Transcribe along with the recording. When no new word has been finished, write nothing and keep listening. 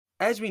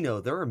As we know,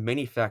 there are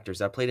many factors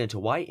that played into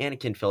why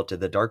Anakin fell to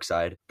the dark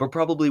side, but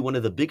probably one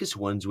of the biggest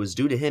ones was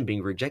due to him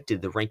being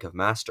rejected the rank of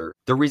Master.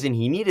 The reason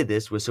he needed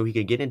this was so he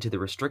could get into the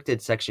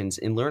restricted sections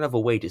and learn of a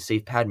way to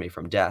save Padme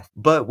from death.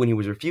 But when he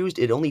was refused,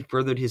 it only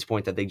furthered his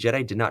point that the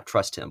Jedi did not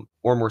trust him,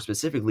 or more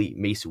specifically,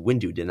 Mace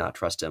Windu did not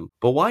trust him.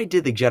 But why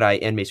did the Jedi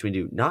and Mace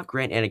Windu not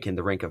grant Anakin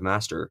the rank of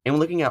Master? And when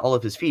looking at all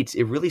of his feats,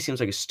 it really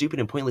seems like a stupid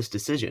and pointless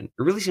decision.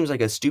 It really seems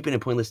like a stupid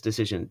and pointless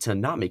decision to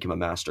not make him a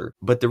Master.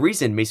 But the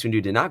reason Mace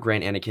Windu did not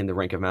grant Anakin the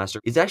rank of Master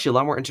is actually a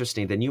lot more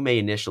interesting than you may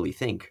initially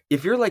think.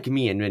 If you're like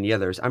me and many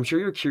others, I'm sure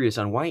you're curious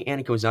on why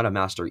Anakin was not a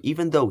Master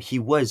even though he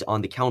was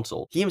on the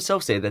Council. He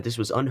himself said that this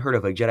was unheard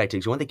of a Jedi to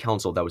join the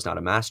Council that was not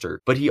a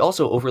Master, but he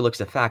also overlooks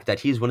the fact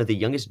that he is one of the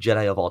youngest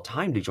Jedi of all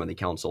time to join the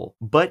Council.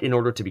 But in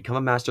order to become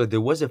a Master,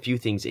 there was a few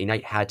things a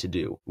knight had to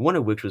do, one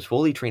of which was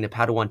fully train a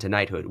Padawan to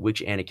knighthood,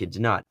 which Anakin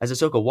did not, as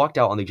Ahsoka walked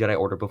out on the Jedi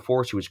Order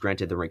before she was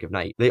granted the rank of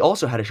knight. They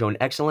also had to show an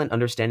excellent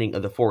understanding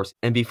of the Force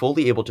and be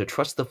fully able to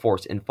trust the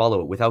Force and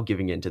follow it without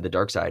giving in to the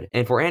dark side.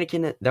 And for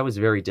Anakin, that was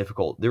very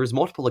difficult. There was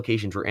multiple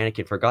occasions where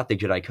Anakin forgot the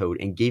Jedi code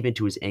and gave in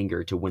to his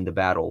anger to win the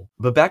battle.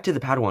 But back to the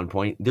Padawan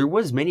point, there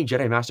was many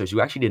Jedi Masters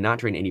who actually did not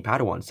train any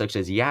Padawans, such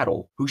as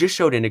Yaddle, who just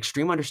showed an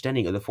extreme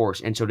understanding of the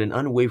Force and showed an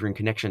unwavering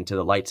connection to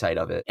the light side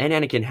of it. And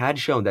Anakin had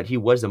shown that he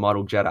was the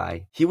model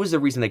Jedi. He was the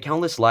reason that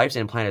countless lives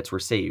and planets were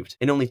saved.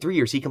 In only 3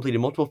 years, he completed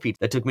multiple feats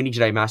that took many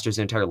Jedi Masters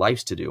their entire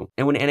lives to do.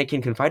 And when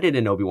Anakin confided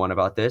in Obi-Wan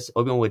about this,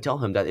 Obi-Wan would tell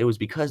him that it was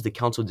because the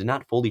Council did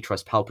not fully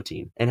trust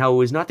Palpatine, and how it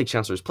was not the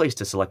Chancellor's place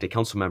to select a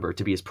Council member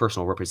to be his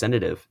personal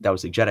representative. That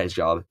was the Jedi's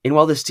job. And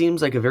while this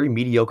seems like a very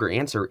mediocre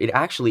answer, it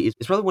actually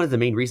is probably one of the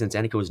main reasons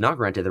Anakin was not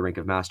granted the rank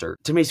of Master.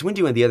 To Mace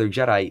Windu and the other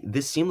Jedi,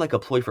 this seemed like a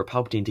ploy for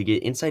Palpatine to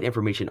get inside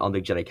information on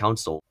the Jedi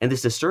Council, and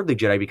this disturbed the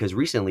Jedi because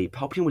recently,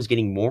 Palpatine was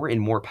getting more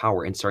and more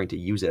power and starting to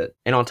use it.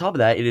 And on top of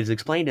that, it is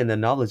explained in the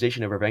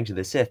novelization of Revenge of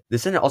the Sith, the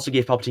Senate also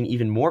gave Palpatine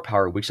even more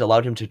power, which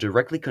allowed him to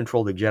directly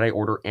control the Jedi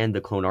Order and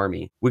the Clone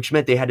Army, which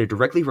meant they had to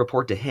directly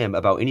report to him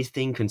about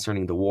anything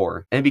concerning the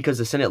war. And because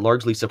the Senate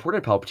largely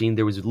supported Palpatine,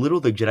 there was little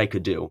the Jedi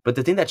could do. But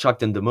the thing that shocked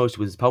them the most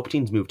was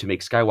Palpatine's move to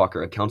make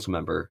Skywalker a council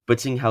member. But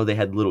seeing how they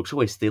had little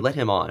choice, they let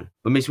him on.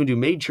 But Mace Windu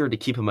made sure to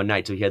keep him a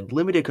knight so he had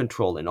limited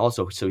control and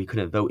also so he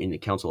couldn't vote in the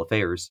council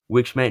affairs,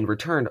 which meant in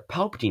return,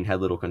 Palpatine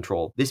had little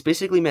control. This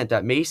basically meant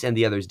that Mace and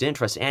the others didn't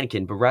trust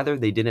Anakin, but rather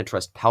they didn't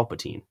trust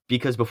Palpatine.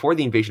 Because before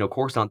the invasion of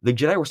Coruscant, the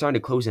Jedi were starting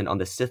to close in on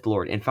the Sith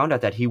Lord and found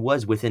out that he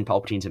was within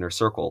Palpatine's inner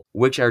circle,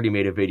 which I already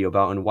made a video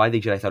about on why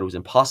the Jedi thought it was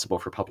impossible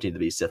for Palpatine to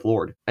be Sith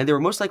Lord, and they were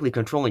most likely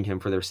controlling him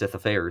for their Sith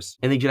affairs.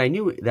 And the Jedi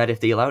knew that if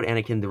they allowed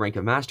Anakin the rank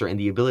of Master and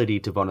the ability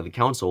to vote on the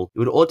Council, it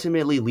would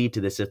ultimately lead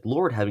to the Sith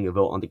Lord having a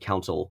vote on the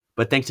Council.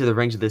 But thanks to the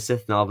Revenge of the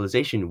Sith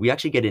novelization, we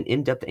actually get an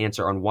in-depth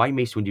answer on why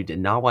Mace Windu did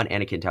not want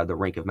Anakin to have the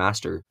rank of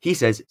Master. He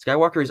says,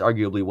 Skywalker is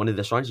arguably one of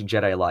the strongest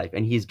Jedi alive,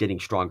 and he is getting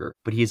stronger,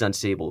 but he is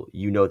unstable.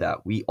 You know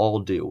that. We all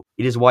do.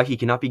 It is why he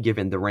cannot be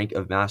given the rank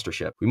of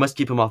Mastership. We must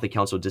keep him off the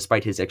Council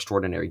despite his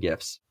extraordinary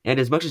gifts. And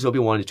as much as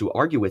Obi-Wan wanted to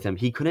argue with him,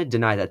 he couldn't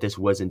deny that this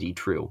was indeed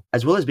true.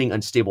 As well as being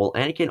unstable,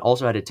 Anakin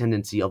also had a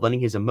tendency of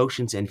letting his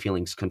emotions and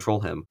feelings control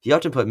him. He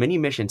often put many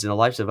missions in the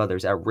lives of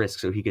others at risk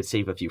so he could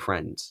save a few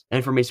friends.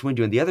 And for Mace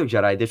Windu and the other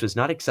Jedi, this was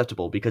not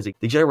acceptable because the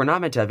Jedi were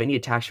not meant to have any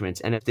attachments,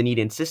 and if the need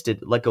insisted,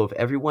 let go of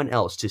everyone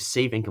else to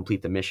save and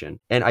complete the mission.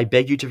 And I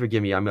beg you to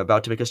forgive me, I'm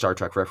about to make a Star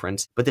Trek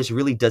reference, but this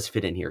really does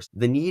fit in here.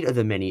 The need of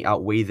the many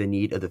outweigh the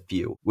need of the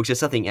few, which is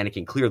something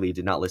Anakin clearly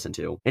did not listen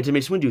to. And to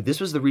Mace Windu, this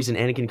was the reason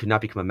Anakin could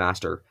not become a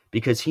Master,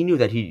 because he knew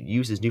that he'd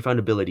use his newfound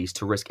abilities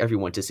to risk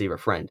everyone to save a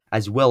friend,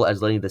 as well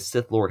as letting the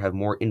Sith Lord have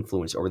more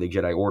influence over the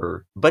Jedi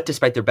Order. But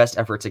despite their best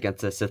efforts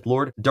against the Sith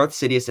Lord, Darth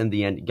Sidious in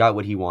the end got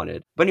what he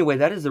wanted. But anyway,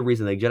 that is the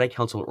reason the Jedi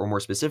Council, or more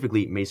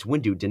specifically Mace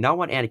Windu, did not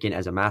want Anakin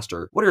as a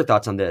Master. What are your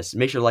thoughts on this?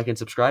 Make sure to like and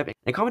subscribe,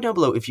 and comment down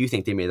below if you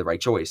think they made the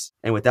right choice.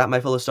 And with that, my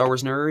fellow Star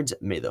Wars nerds,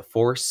 may the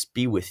Force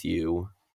be with you.